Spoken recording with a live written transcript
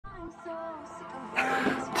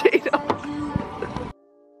potato.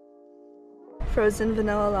 Frozen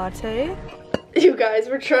vanilla latte. You guys,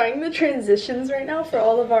 we're trying the transitions right now for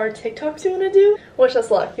all of our TikToks we want to do. Wish us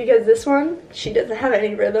luck, because this one, she doesn't have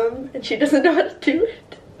any rhythm and she doesn't know how to do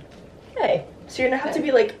it. Hey. So you're gonna have to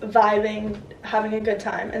be like vibing, having a good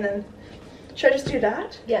time, and then, should I just do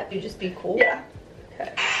that? Yeah, you just be cool. Yeah.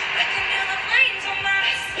 Okay.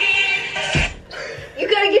 You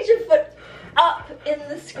gotta get your foot up in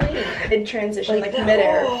the screen. In transition, like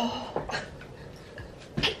mid-air. Oh.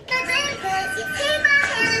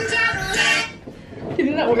 You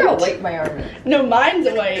think that Look how worked? white my arm is. No, mine's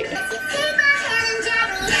white.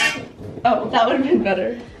 Oh, that would have been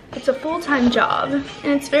better. It's a full-time job, and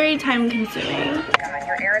it's very time-consuming. God,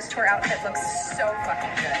 your ERAS tour outfit looks so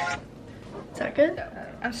fucking good. Is that good?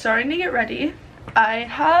 I'm starting to get ready. I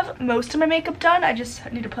have most of my makeup done. I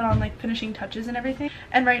just need to put on like finishing touches and everything.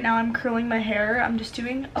 And right now I'm curling my hair. I'm just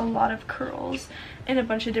doing a lot of curls in a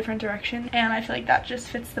bunch of different directions, and I feel like that just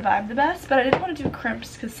fits the vibe the best. But I didn't want to do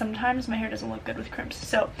crimps because sometimes my hair doesn't look good with crimps.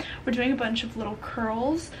 So we're doing a bunch of little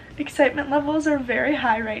curls. Excitement levels are very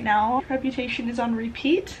high right now. Reputation is on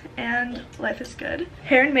repeat and life is good.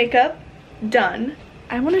 Hair and makeup done.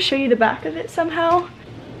 I want to show you the back of it somehow.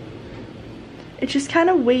 It's just kind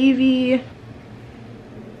of wavy.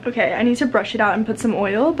 Okay, I need to brush it out and put some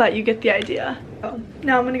oil, but you get the idea. Oh,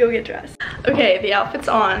 now I'm gonna go get dressed. Okay, the outfit's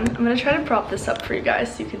on. I'm gonna try to prop this up for you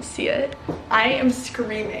guys so you can see it. I am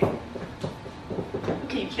screaming.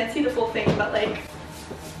 Okay, you can't see the full thing, but like,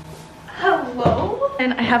 hello?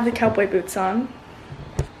 And I have the cowboy boots on.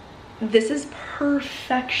 This is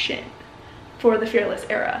perfection for the Fearless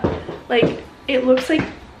era. Like, it looks like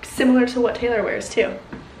similar to what Taylor wears too.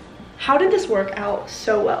 How did this work out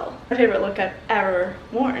so well? My favorite look I've ever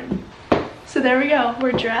worn. So there we go,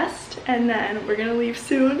 we're dressed and then we're gonna leave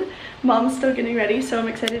soon. Mom's still getting ready, so I'm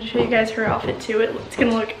excited to show you guys her outfit too. It's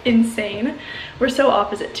gonna look insane. We're so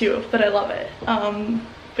opposite too, but I love it.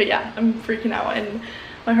 But yeah, I'm freaking out and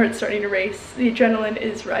my heart's starting to race. The adrenaline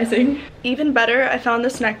is rising. Even better, I found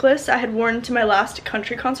this necklace I had worn to my last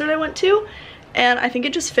country concert I went to, and I think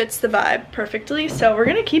it just fits the vibe perfectly, so we're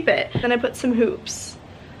gonna keep it. Then I put some hoops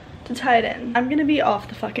to tie it in. I'm gonna be off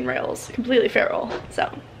the fucking rails, completely feral,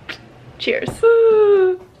 so cheers.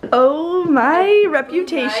 Oh, my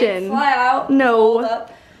reputation. Fly out. No.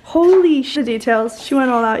 Holy shit. The details. She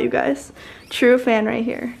went all out, you guys. True fan right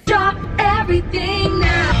here. Drop everything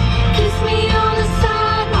now. Kiss me on the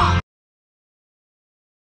sidewalk.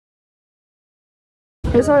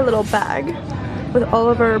 Here's our little bag with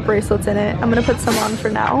all of our bracelets in it. I'm gonna put some on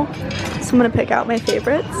for now. So I'm gonna pick out my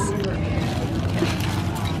favorites.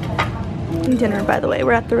 Dinner, by the way,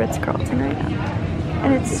 we're at the Ritz-Carlton right now,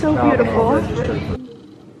 and it's so beautiful.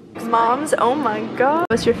 Moms, oh my god.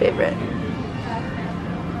 What's your favorite?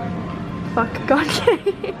 Fuck God.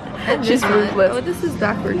 She's ruthless. Oh, this is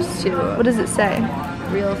backwards too. What does it say?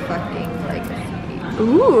 Real fucking like.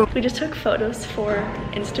 Ooh. We just took photos for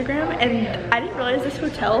Instagram, and I didn't realize this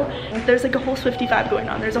hotel, there's like a whole Swiftie vibe going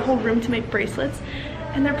on. There's a whole room to make bracelets,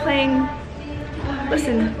 and they're playing,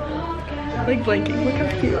 listen, like blinking, look how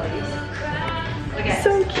cute.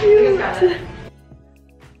 So cute.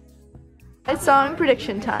 Song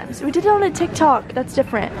prediction times. We did it on a TikTok. That's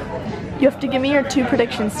different. You have to give me your 2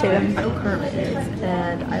 predictions, Tatum. I know Kermit is,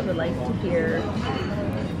 and I would like to hear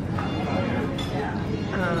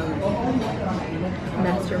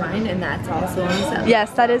Mastermind, and that's also on the set list.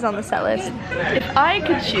 Yes, that is on the set list. If I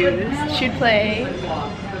could choose, she'd play.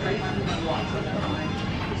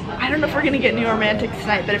 I don't know if we're gonna get New Romantics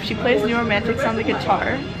tonight, but if she plays New Romantics on the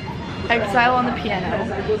guitar, Exile on the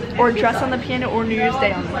piano, or Dress on the piano, or New Year's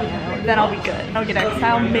Day on the piano, then I'll be good. I'll get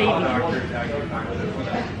Exile, maybe.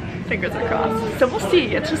 Fingers are crossed. So we'll see.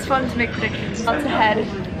 It's just fun to make predictions. About to head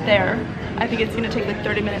there. I think it's gonna take like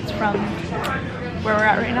 30 minutes from where we're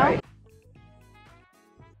at right now.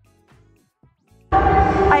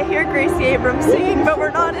 I hear Gracie Abrams singing, but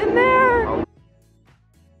we're not in there.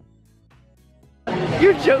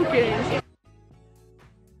 You're joking.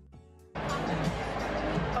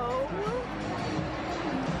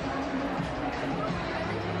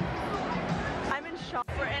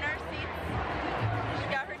 We're in our seats. She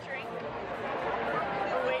got her drink.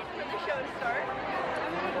 We're waiting for the show to start.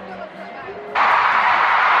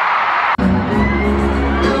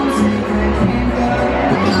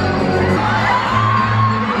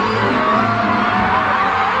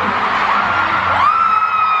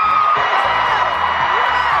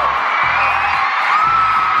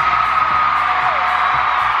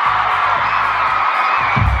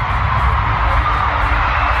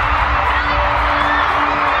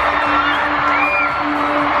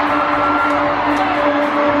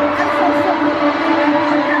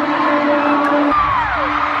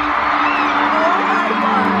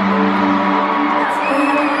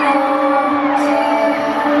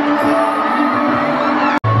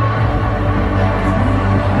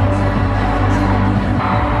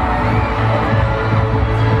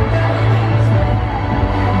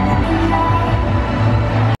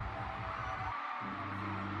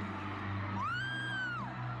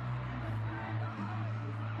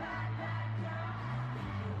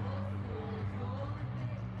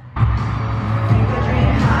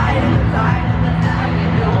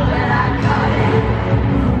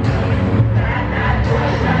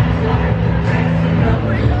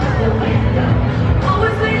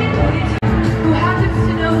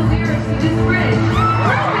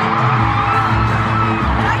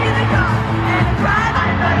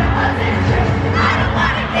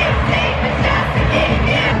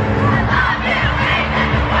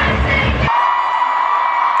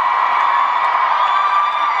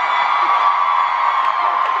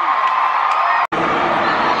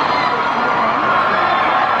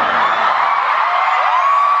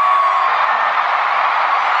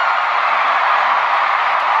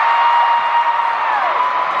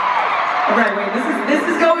 Alright, wait, this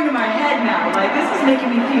is going to my head now. Like, this is making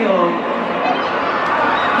me feel,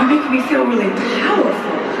 you're making me feel really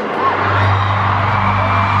powerful.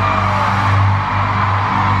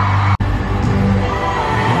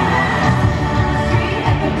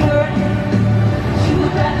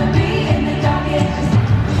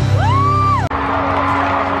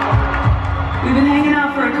 We've been hanging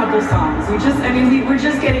out for a couple songs. We're just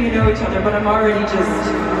getting to know each other, but I'm already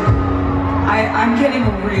I'm getting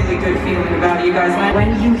a really good feeling about you guys.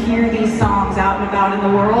 When you hear these songs out and about in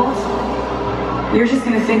the world, you're just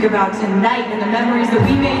gonna think about tonight and the memories that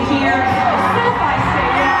we made here. So if I say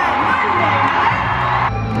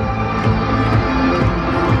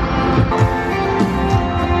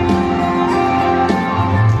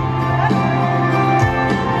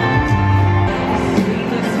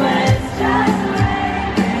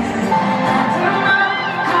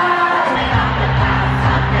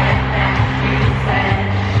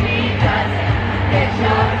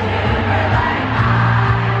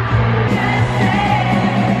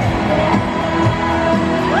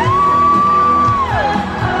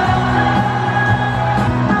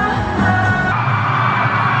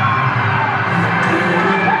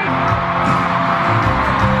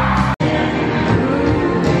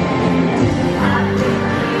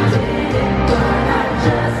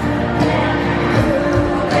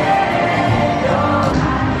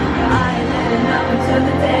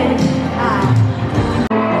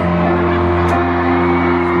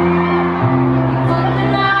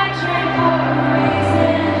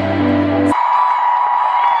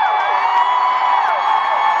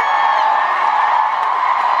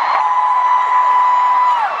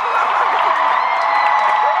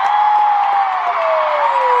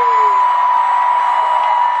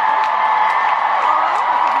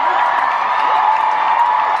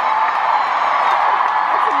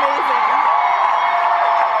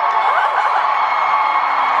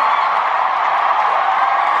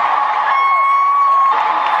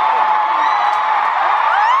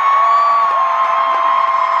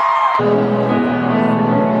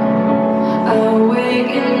awake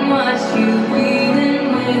and watch you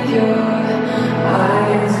breathing with your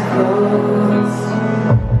eyes closed.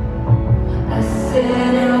 I sit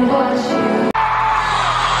and watch you.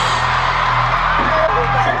 Oh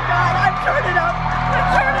my god, I'm turning up! I'm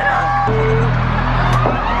turning up!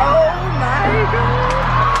 Oh my god!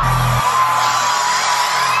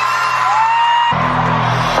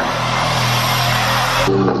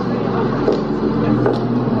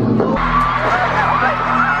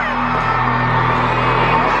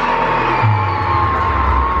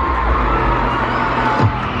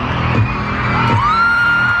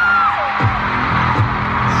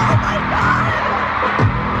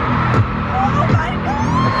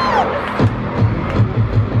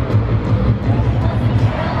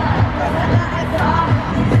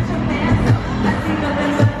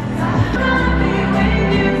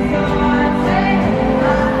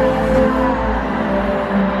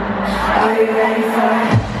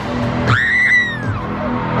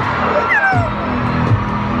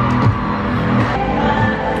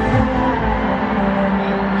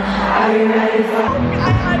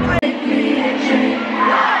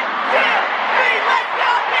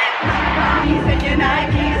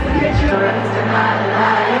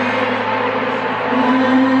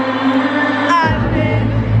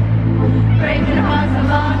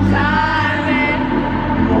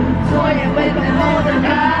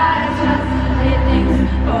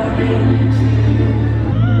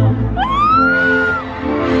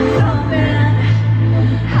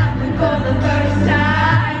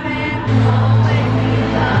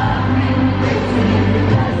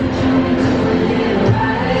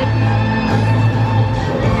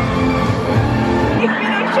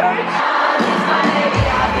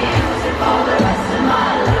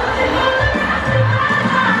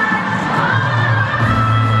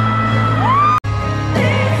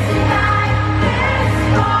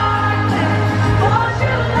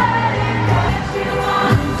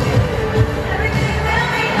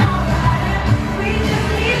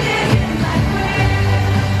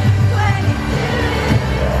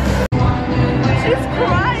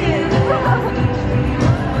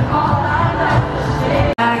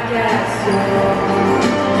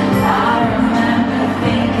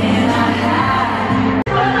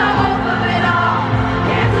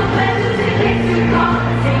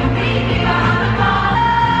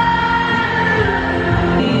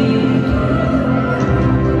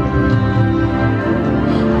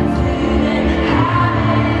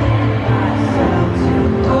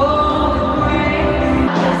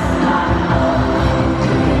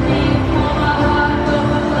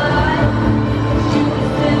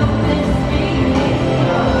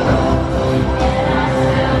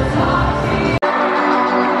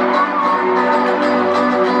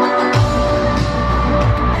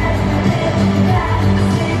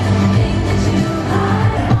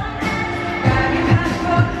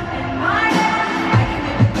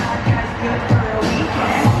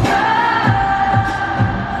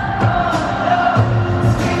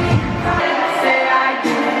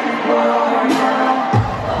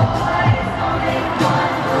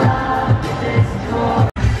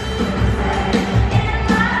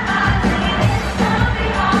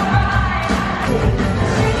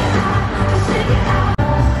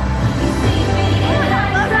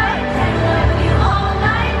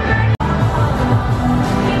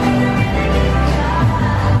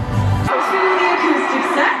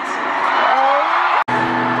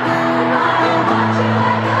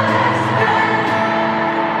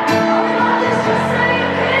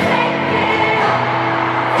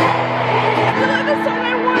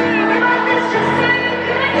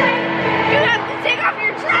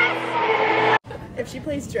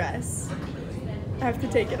 I have to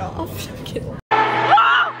take it off. I'm kidding. You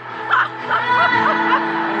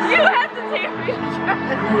have to take me.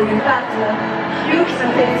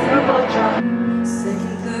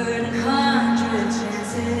 Second, third, and 100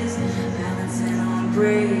 chances, balancing on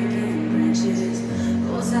breaking branches.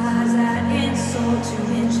 Those eyes add insult to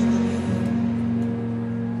injury.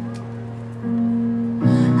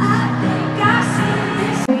 I think I've seen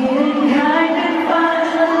this being kind and fun.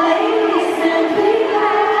 The lady simply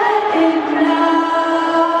had enough.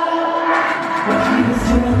 What he was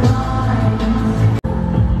doing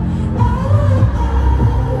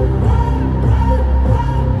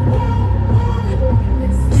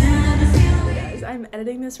I'm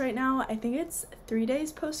editing this right now. I think it's 3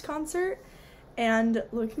 days post-concert, and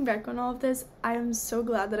looking back on all of this, I am so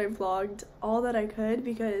glad that I vlogged all that I could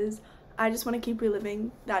because I just want to keep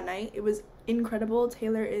reliving that night. It was incredible.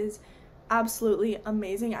 Taylor is absolutely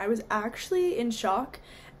amazing. I was actually in shock,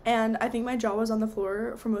 and I think my jaw was on the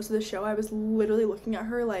floor for most of the show. I was literally looking at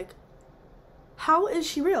her like, how is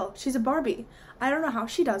she real? She's a Barbie. I don't know how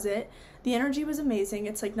she does it. The energy was amazing.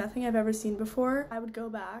 It's like nothing I've ever seen before. I would go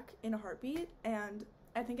back in a heartbeat, and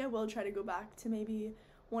I think I will try to go back to maybe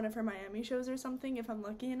one of her Miami shows or something if I'm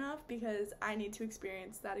lucky enough, because I need to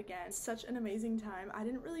experience that again. It's such an amazing time. I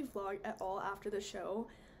didn't really vlog at all after the show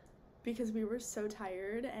because we were so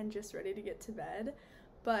tired and just ready to get to bed,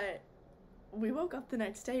 but we woke up the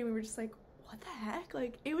next day and we were just like, what the heck?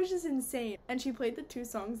 Like, it was just insane. And she played the 2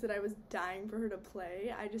 songs that I was dying for her to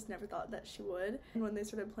play. I just never thought that she would. And when they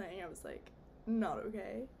started playing, I was like, not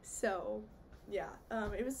okay. So yeah,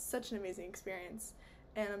 it was such an amazing experience,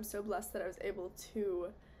 and I'm so blessed that I was able to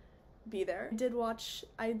be there. I did watch,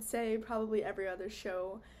 I'd say, probably every other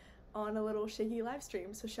show on a little shaky live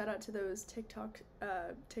stream, so shout out to those TikTok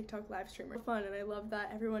live streamers. Fun, and I love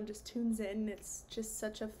that everyone just tunes in. It's just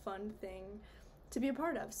such a fun thing to be a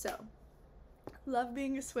part of. So love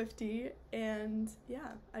being a Swiftie, and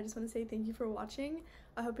yeah, I just want to say thank you for watching.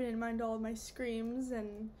 I hope you didn't mind all of my screams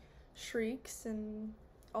and shrieks and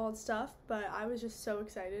all that stuff, but I was just so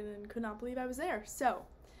excited and could not believe I was there. So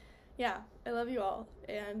yeah, I love you all,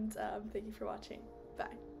 and thank you for watching.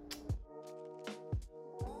 Bye.